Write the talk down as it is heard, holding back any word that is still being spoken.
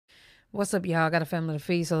What's up, y'all? I got a family to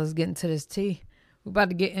feed, so let's get into this tea. We're about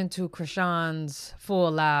to get into Chrisean's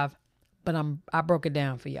full live, but I broke it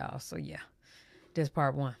down for y'all. So yeah, this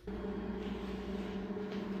part one.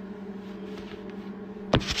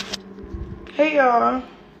 Hey y'all.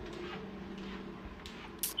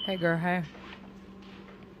 Hey girl, hey.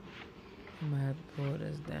 I'm gonna have to pull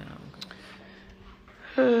this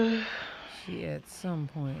down. She at some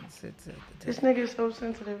point sits at the This table. nigga is so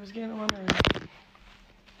sensitive. It's getting on my nerves.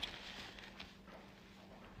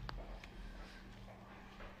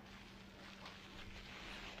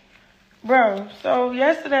 Bro, so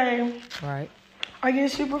yesterday, Right. I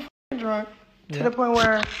get super drunk to the point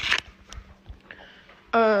where,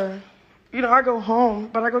 I go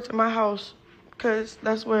home, but I go to my house because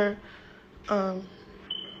that's where, my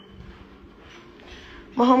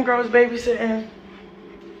homegirl is babysitting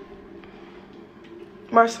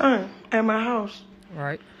my son at my house.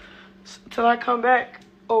 Right. Till I come back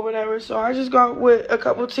or whatever. So I just go out with a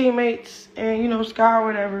couple teammates and, Sky or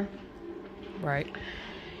whatever. Right.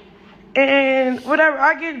 And whatever,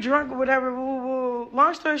 I get drunk or whatever.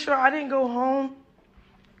 Long story short, I didn't go home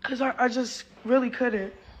because I just really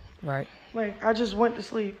couldn't. Right. Like, I just went to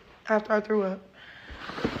sleep after I threw up.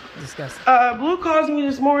 Disgusting. Blue calls me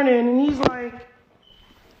this morning and he's like,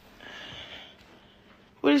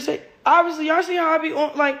 what did he say? Obviously, y'all see how I be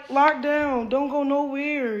on, like, locked down. Don't go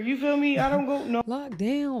nowhere. You feel me? I don't go no. Locked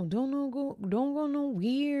down. Don't go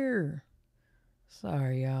nowhere.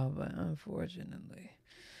 Sorry, y'all, but unfortunately.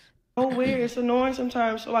 Nowhere. It's annoying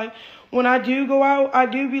sometimes. So, like, when I do go out, I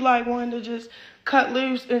do be, like, wanting to just cut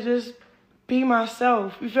loose and just be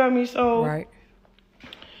myself. You feel me? So, Right.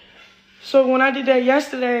 So when I did that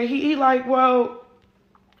yesterday, he like, well,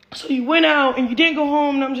 so you went out and you didn't go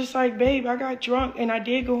home. And I'm just like, babe, I got drunk and I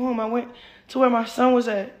did go home. I went to where my son was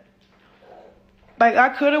at. Like, I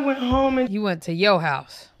could have went home and You went to your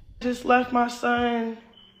house. just left my son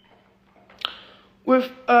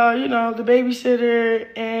with, the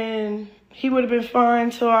babysitter, and he would have been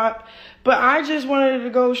fine. But I just wanted to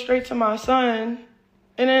go straight to my son.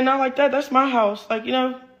 And then not like that. That's my house. Like,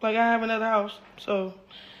 like I have another house. So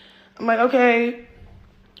I'm like, okay,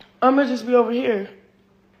 I'm going to just be over here.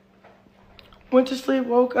 Went to sleep,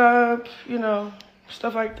 woke up,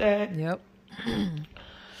 stuff like that. Yep.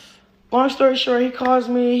 Long story short, he calls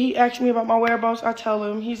me. He asks me about my whereabouts. I tell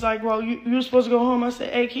him. He's like, well, you were supposed to go home. I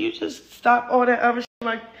said, hey, can you just stop all that other shit?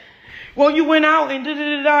 Like, well, you went out and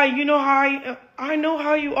da-da-da-da. You know how I know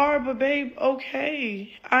how you are, but babe,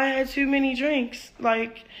 okay. I had too many drinks.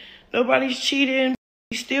 Like, nobody's cheating.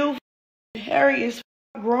 He's still Harry is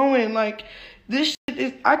growing. Like, this shit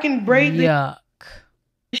is, I can braid this. Yuck.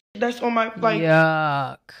 That's on my, like.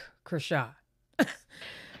 Yuck. Chrisean.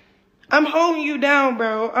 I'm holding you down,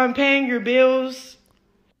 bro. I'm paying your bills.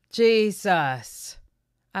 Jesus.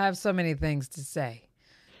 I have so many things to say.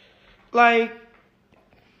 Like,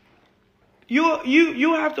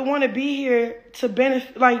 you have to want to be here to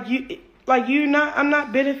benefit. I'm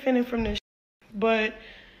not benefiting from this, but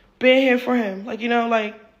being here for him. Like,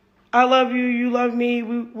 I love you. You love me.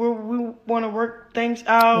 We want to work things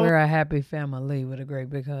out. We're a happy family with a great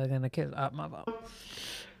big hug and a kiss out my mouth.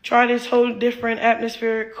 Try this whole different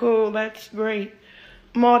atmosphere. Cool. That's great.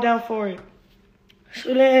 I'm all down for it.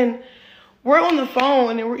 So then we're on the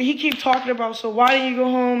phone and he keeps talking about, so why didn't you go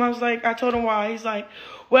home? I told him why. He's like,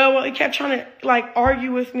 well, he kept trying to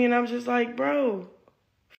argue with me. And I was just like, bro,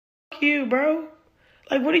 fuck you, bro.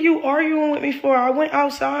 Like, what are you arguing with me for? I went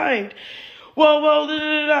outside. Well, da, da,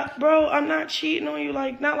 da, da. Bro, I'm not cheating on you.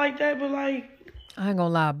 Like, not like that, but like. I ain't gonna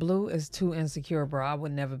lie, Blue is too insecure, bro. I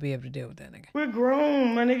would never be able to deal with that nigga. We're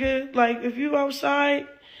grown, my nigga. Like, if you outside,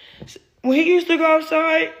 when he used to go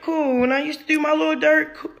outside, cool. When I used to do my little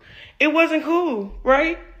dirt, cool. It wasn't cool,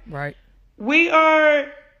 right? Right. We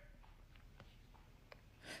are.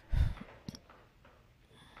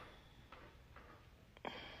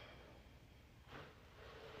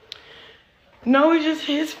 No,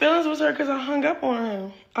 his feelings was hurt because I hung up on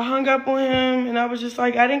him. And I was just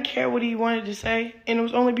like, I didn't care what he wanted to say. And it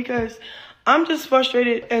was only because I'm just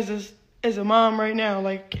frustrated as a mom right now.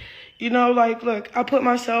 Like, look, I put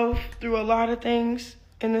myself through a lot of things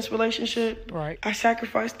in this relationship. Right. I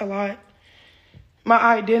sacrificed a lot. My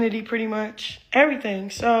identity, pretty much.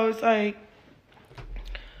 Everything. So it's like,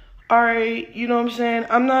 all right, you know what I'm saying?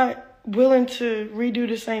 I'm not willing to redo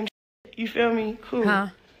the same shit. You feel me? Cool. Huh?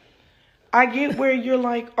 I get where you're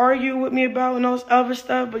like arguing with me about and all this other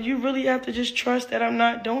stuff, but you really have to just trust that I'm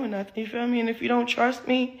not doing nothing. You feel me? And if you don't trust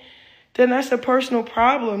me, then that's a personal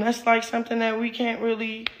problem. That's like something that we can't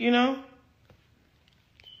really,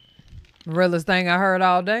 Realest thing I heard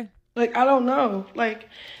all day. Like, I don't know. Like,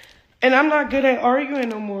 And I'm not good at arguing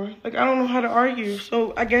no more. Like, I don't know how to argue.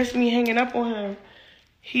 So I guess me hanging up on him,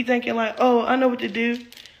 he thinking like, oh, I know what to do.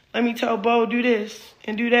 Let me tell Bo, do this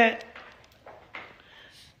and do that.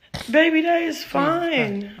 Baby, that is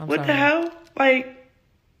fine. What sorry. the hell? Like,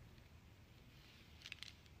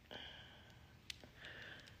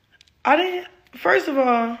 first of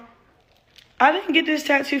all, I didn't get this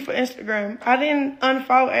tattoo for Instagram. I didn't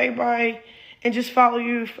unfollow everybody and just follow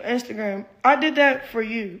you for Instagram. I did that for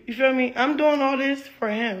you. You feel me? I'm doing all this for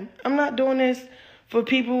him. I'm not doing this for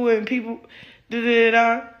people and people,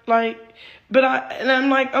 like, and I'm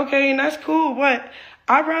like, okay, and that's cool, but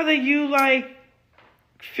I'd rather you, like,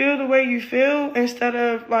 feel the way you feel instead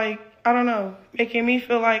of, like, I don't know, making me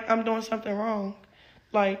feel like I'm doing something wrong.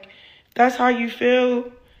 Like, that's how you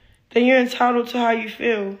feel, then you're entitled to how you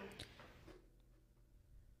feel.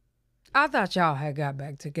 I thought y'all had got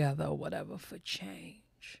back together or whatever for change.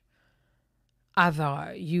 I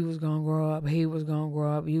thought you was going to grow up, he was going to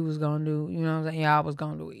grow up, you was going to do, you know what I'm saying? Y'all was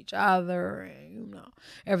going to do each other, and, you know,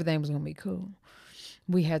 everything was going to be cool.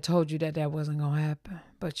 We had told you that that wasn't going to happen,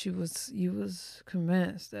 but you was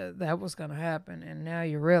convinced that that was going to happen, and now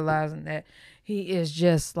you're realizing that he is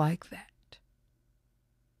just like that.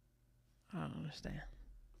 I don't understand.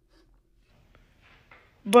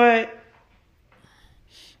 But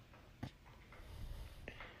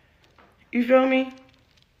you feel me?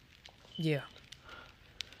 Yeah.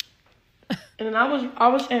 And I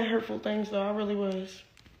was saying hurtful things though. I really was.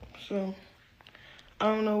 So I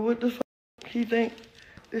don't know what the fuck he think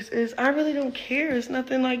this is. I really don't care. It's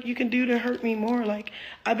nothing like you can do to hurt me more. Like,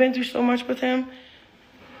 I've been through so much with him.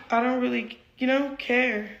 I don't really,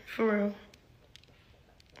 care for real.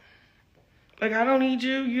 Like, I don't need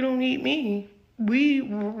you. You don't need me.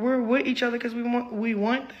 We're with each other because we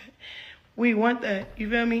want that. We want that. You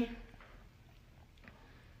feel me?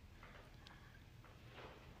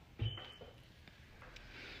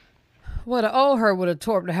 Well, the old her would have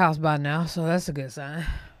tore up the house by now, so that's a good sign.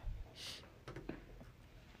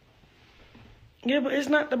 Yeah, but it's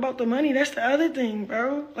not about the money. That's the other thing,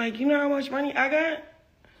 bro. Like, you know how much money I got?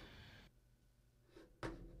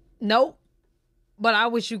 Nope. But I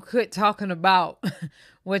wish you quit talking about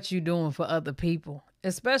what you doing for other people,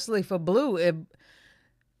 especially for Blue.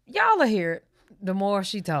 Y'all will hear it the more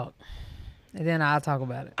she talk, and then I'll talk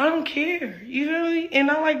about it. I don't care. You feel me? And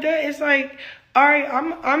not like that. It's like, all right,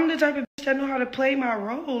 I'm the type of bitch that know how to play my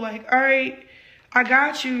role. Like, all right, I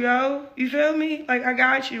got you, yo. You feel me? Like, I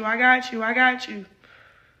got you.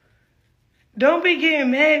 Don't be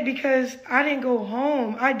getting mad because I didn't go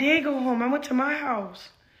home. I did go home. I went to my house.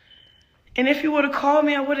 And if you would have called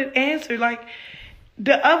me, I would have answered. Like,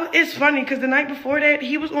 it's funny because the night before that,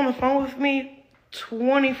 he was on the phone with me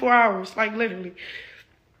 24 hours, like literally.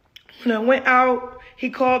 When I went out, he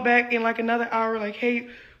called back in like another hour, like, hey,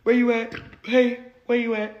 where you at? Hey, where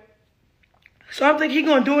you at? So I'm thinking he's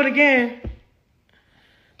going to do it again.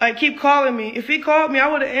 Like, keep calling me. If he called me, I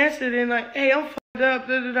would have answered and like, hey, I'm fucked up,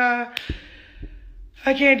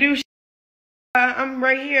 I can't do shit. I'm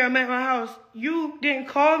right here. I'm at my house. You didn't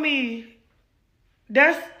call me.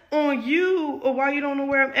 That's on you, or why you don't know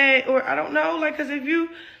where I'm at, or I don't know. Like, cause if you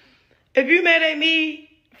mad at me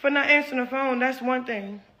for not answering the phone, that's one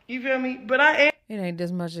thing. You feel me? But it ain't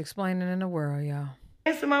this much explaining in the world, y'all.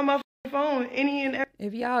 Answer my motherfucking phone any and every.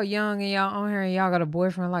 If y'all young and y'all on here and y'all got a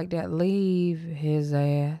boyfriend like that, leave his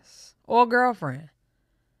ass or girlfriend.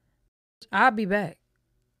 I'll be back.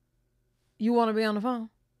 You want to be on the phone?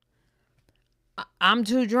 I'm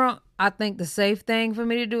too drunk. I think the safe thing for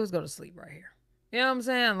me to do is go to sleep right here. You know what I'm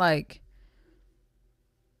saying? Like,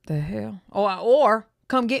 the hell? Or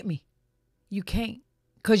come get me. You can't.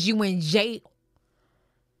 Because you in jail.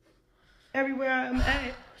 Everywhere I'm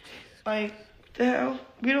at. Like, the hell?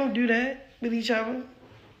 We don't do that with each other.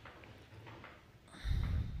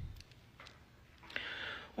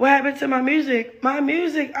 What happened to my music? My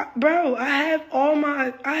music, bro, I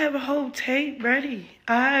have a whole tape ready.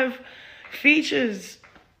 I have features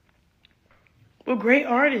with great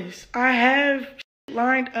artists. I have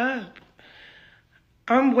lined up.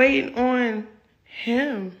 I'm waiting on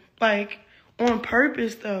him, like, on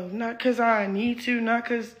purpose, though. Not because I need to, not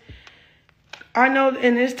because I know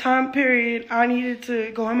in this time period, I needed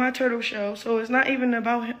to go on my turtle show. So it's not even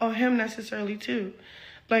about him necessarily, too.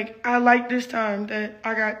 Like, I like this time that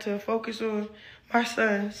I got to focus on my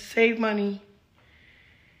son, save money,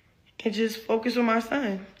 and just focus on my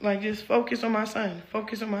son. Like, just focus on my son.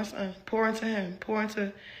 Focus on my son. Pour into him. Pour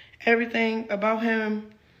into everything about him.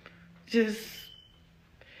 Just,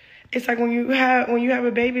 it's like when you have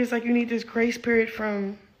a baby, it's like you need this grace period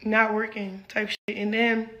from not working type shit. And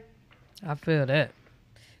then I feel that.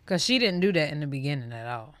 Because she didn't do that in the beginning at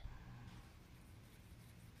all.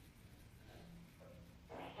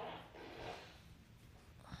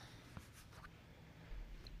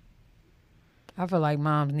 I feel like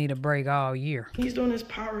moms need a break all year. He's doing his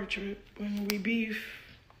power trip when we beef.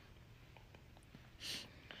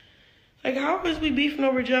 Like, how is we beefing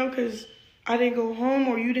over Joe? Because I didn't go home,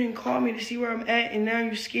 or you didn't call me to see where I'm at, and now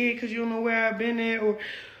you're scared because you don't know where I've been at, or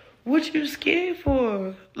what you scared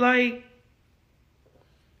for? Like,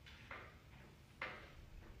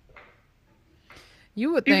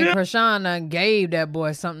 you would think Chrisean done gave that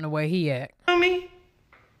boy something the way he act. You know what I mean?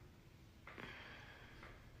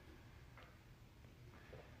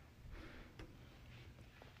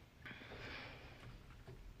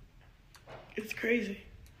 It's crazy.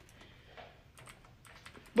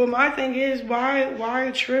 But my thing is,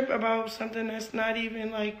 why trip about something that's not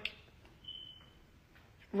even, like,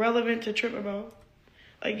 relevant to trip about?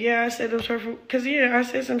 Like, yeah, I said those hurtful, because, yeah, I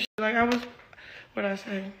said some shit. Like, what'd I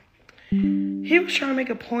say? He was trying to make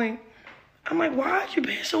a point. I'm like, why you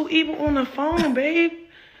being so evil on the phone, babe?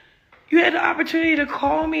 You had the opportunity to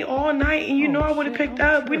call me all night, and you know I would have picked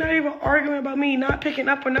up. We're not even arguing about me not picking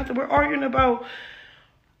up or nothing. We're arguing about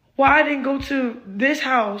why I didn't go to this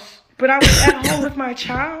house, but I was at home with my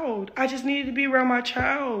child. I just needed to be around my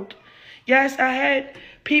child. Yes, I had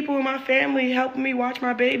people in my family helping me watch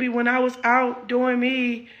my baby when I was out doing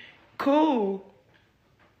me. Cool.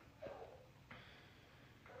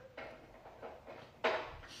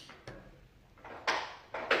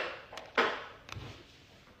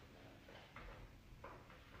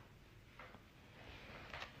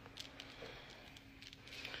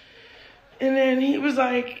 And then he was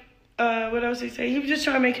like, what else did he say? He was just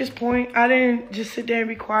trying to make his point. I didn't just sit there and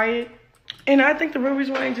be quiet. And I think the real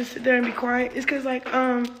reason why I didn't just sit there and be quiet is because, like,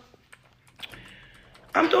 I'm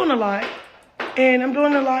doing a lot. And I'm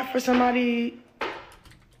doing a lot for somebody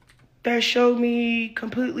that showed me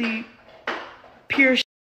completely pure shit.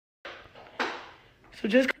 So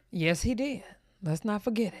just... Yes, he did. Let's not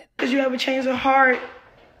forget it. Because you have a change of heart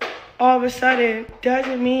all of a sudden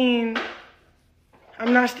doesn't mean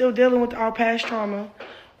I'm not still dealing with our past trauma.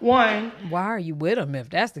 One. Why are you with him if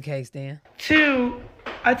that's the case then? Two,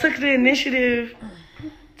 I took the initiative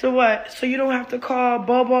to what? So you don't have to call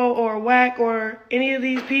Bobo or Whack or any of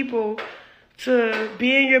these people to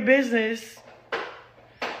be in your business,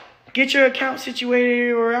 get your account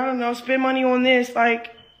situated, or I don't know, spend money on this.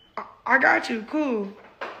 Like, I got you, cool.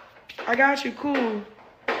 I got you, cool.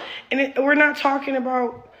 And we're not talking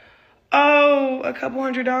about, a couple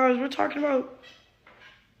 $100. We're talking about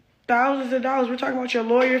thousands of dollars. We're talking about your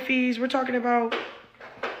lawyer fees. We're talking about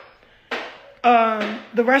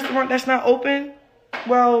the restaurant that's not open.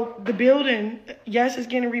 Well, the building, yes, it's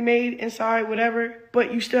getting remade inside, whatever,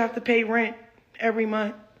 but you still have to pay rent every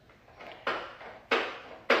month.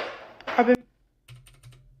 I've been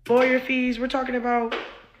lawyer fees. We're talking about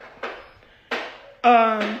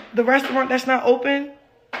the restaurant that's not open.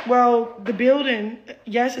 Well, the building,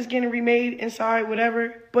 yes, it's getting remade inside,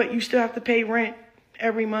 whatever, but you still have to pay rent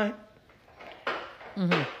every month.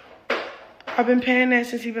 Mm-hmm. I've been paying that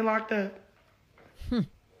since he's been locked up.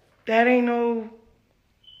 That ain't no...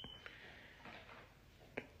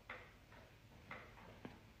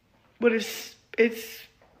 But it's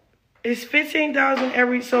 $15,000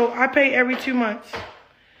 every... So I pay every 2 months.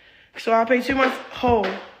 So I pay 2 months whole.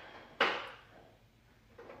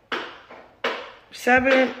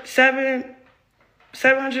 700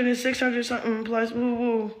 and 600 something plus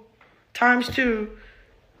woo times 2.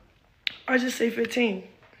 I just say 15.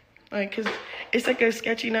 Like, cause it's like a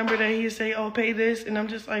sketchy number that he say, oh, pay this, and I'm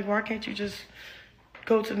just like, why can't you just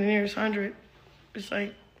go to the nearest 100? It's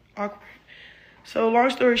like awkward. So long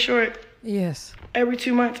story short, yes, every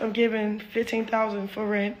 2 months I'm giving $15,000 for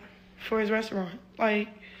rent for his restaurant. Like,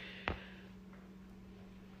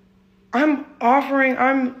 I'm offering.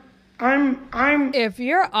 If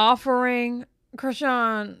you're offering,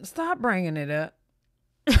 Chrisean, stop bringing it up.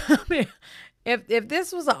 I mean, if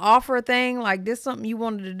this was an offer thing, like this something you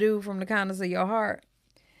wanted to do from the kindness of your heart,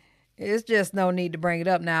 it's just no need to bring it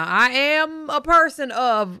up. Now, I am a person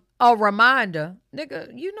of a reminder.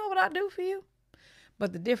 Nigga, you know what I do for you?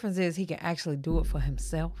 But the difference is he can actually do it for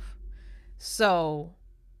himself. So,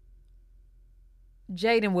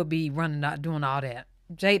 Jaden would be running out doing all that.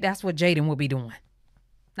 That's what Jaden would be doing.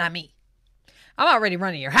 Not me. I'm already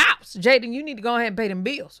running your house. Jaden, you need to go ahead and pay them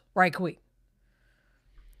bills right quick.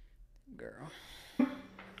 Girl.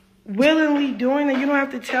 Willingly doing it. You don't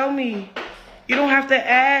have to tell me. You don't have to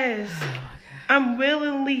ask. Oh, I'm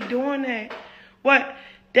willingly doing that. What?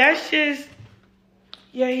 That's just...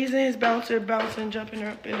 Yeah, he's in his bouncer, bouncing, jumping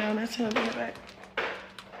up and down. That's him in the back.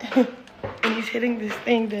 And he's hitting this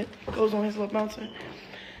thing that goes on his little bouncer.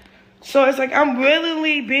 So it's like, I'm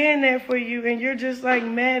willingly being there for you, and you're just like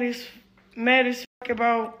mad as fuck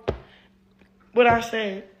about what I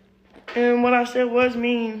said. And what I said was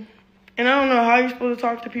mean. And I don't know how you're supposed to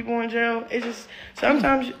talk to people in jail. It's just,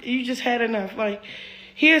 sometimes you just had enough. Like,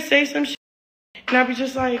 he'll say some shit, and I'll be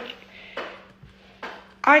just like,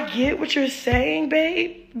 I get what you're saying,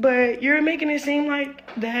 babe, but you're making it seem like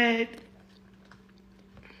that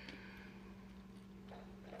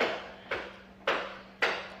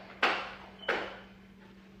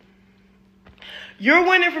you're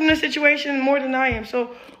winning from this situation more than I am.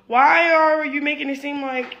 So why are you making it seem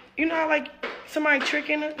like, you know, like somebody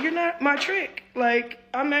tricking? You're not my trick. Like,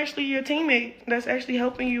 I'm actually your teammate that's actually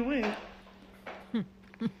helping you win.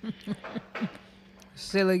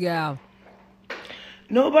 Silly gal.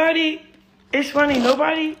 Nobody, it's funny,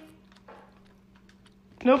 nobody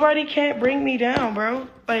can't bring me down, bro.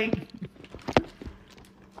 Like,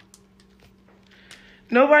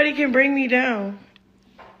 nobody can bring me down.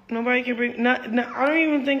 Nobody can bring, I don't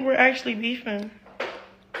even think we're actually beefing.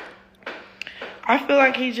 I feel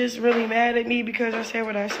like he's just really mad at me because I said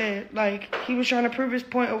what I said. Like, he was trying to prove his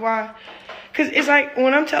point of why. Because it's like,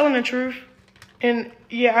 when I'm telling the truth, and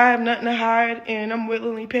yeah, I have nothing to hide, and I'm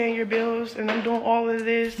willingly paying your bills, and I'm doing all of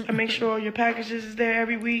this. I make sure your packages is there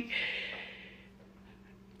every week.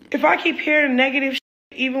 If I keep hearing negative shit,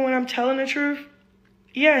 even when I'm telling the truth,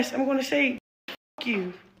 yes, I'm going to say, fuck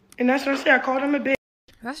you. And that's what I said. I called him a bitch.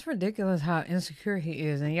 That's ridiculous how insecure he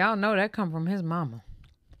is. And y'all know that come from his mama.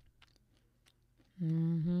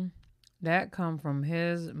 That come from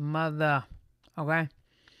his mother. Okay?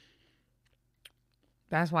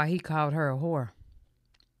 That's why he called her a whore.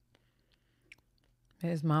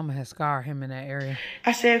 His mama has scarred him in that area.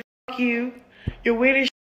 I said, fuck you. You're weird as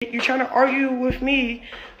shit. You're trying to argue with me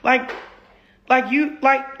like you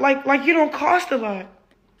don't cost a lot.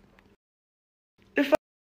 The fuck?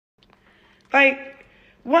 Like,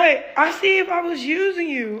 what? I see if I was using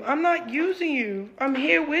you. I'm not using you. I'm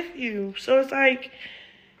here with you. So it's like,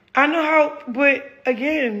 I know how, but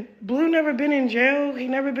again, Blue never been in jail. He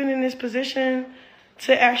never been in this position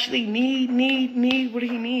to actually need what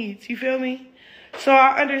he needs. You feel me? So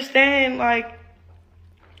I understand, like,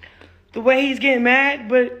 the way he's getting mad,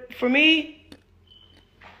 but for me,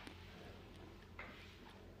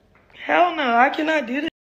 hell no, I cannot do this.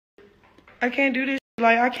 I can't do this.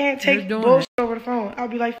 Like, I can't take bullshit over the phone. I'll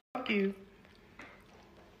be like, fuck you.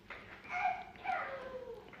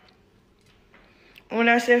 When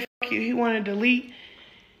I said fuck you, he wanted to delete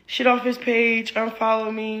shit off his page,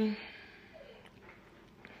 unfollow me.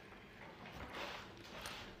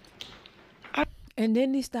 And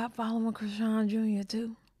then he stopped following Chrisean Jr.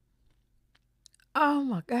 too. Oh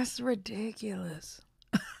my, that's ridiculous.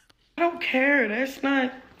 I don't care. That's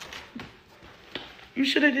not. You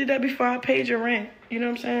should have did that before I paid your rent. You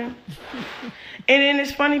know what I'm saying? And then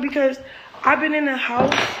it's funny because I've been in the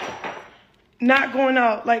house, not going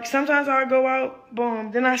out. Like, sometimes I'll go out,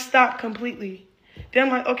 boom, then I stop completely. Then I'm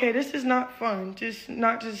like, okay, this is not fun.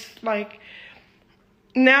 Not just like,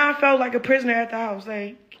 now I felt like a prisoner at the house.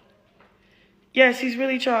 Like, yes, he's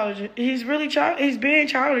really childish. He's being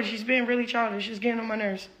childish. He's being really childish. He's getting on my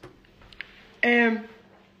nerves. And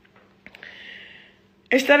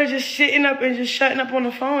instead of just sitting up and just shutting up on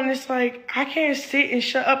the phone, it's like, I can't sit and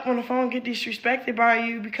shut up on the phone and get disrespected by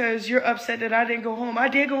you because you're upset that I didn't go home. I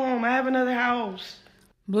did go home. I have another house.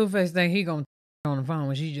 Blueface think he gonna on the phone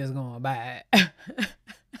when she just gonna buy it.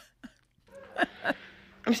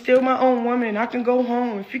 I'm still my own woman. I can go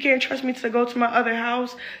home. If you can't trust me to go to my other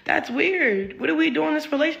house, that's weird. What are we doing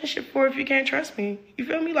this relationship for if you can't trust me? You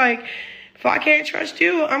feel me? Like, if I can't trust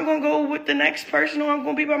you, I'm going to go with the next person or I'm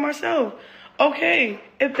going to be by myself. Okay,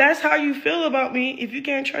 if that's how you feel about me, if you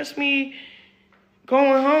can't trust me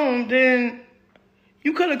going home, then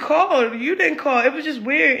you could have called. You didn't call. It was just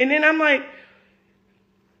weird. And then I'm like,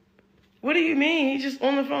 what do you mean? He's just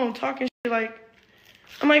on the phone talking shit like,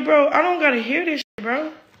 I'm like, bro, I don't got to hear this shit,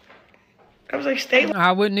 bro. I was like, stay.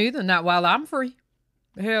 I wouldn't either. Not while I'm free.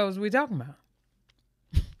 The hell is we talking about?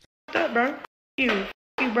 Up, bro. You,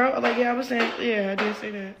 bro. Like, yeah, I was saying, yeah, I did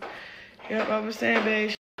say that. Yep, I was saying bad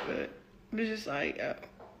shit, but it's just like,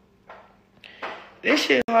 this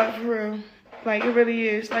shit hard for real. Like, it really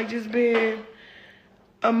is. Like, just being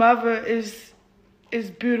a mother is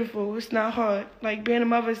beautiful. It's not hard. Like, being a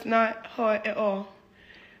mother is not hard at all.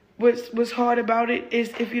 What's hard about it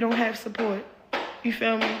is if you don't have support. You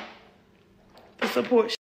feel me? The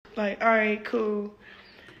support, like, all right, cool.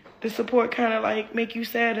 The support kind of like make you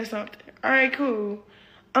sad or something. All right, cool.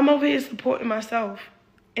 I'm over here supporting myself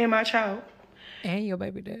and my child. And your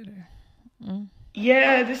baby daddy.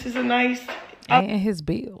 Yeah, this is a nice. And his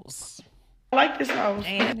bills. I like this house.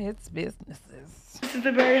 And his businesses. This is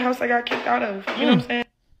the very house I got kicked out of. You know what I'm saying?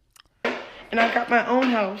 And I got my own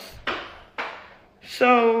house.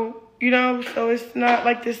 So You know, so it's not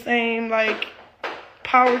like the same like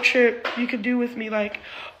power trip you could do with me. Like,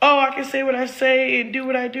 oh, I can say what I say and do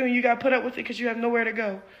what I do, and you got to put up with it because you have nowhere to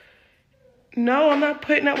go. No, I'm not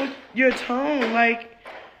putting up with your tone. Like,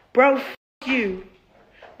 bro, f you.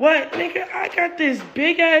 What, nigga? I got this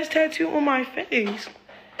big ass tattoo on my face.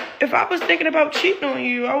 If I was thinking about cheating on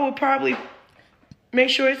you, I would probably make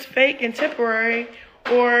sure it's fake and temporary.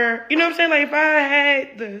 Or, you know what I'm saying? Like, if I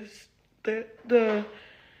had the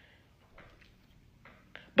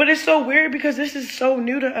but it's so weird because this is so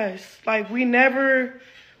new to us. Like, we never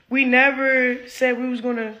said we was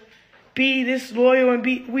gonna be this loyal and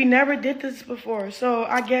we never did this before. So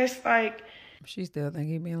I guess like She still think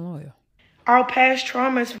he being loyal. Our past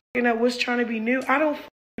traumas fucking up what's trying to be new. I don't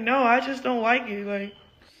know. I just don't like it. Like,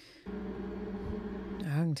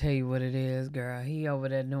 I can tell you what it is, girl. He over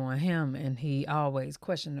there doing him, and he always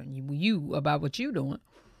questioning you about what you doing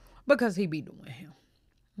because he be doing him.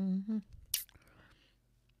 Mm-hmm.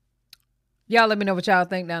 Y'all let me know what y'all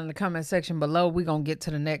think down in the comment section below. We're going to get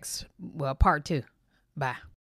to the next, part 2. Bye.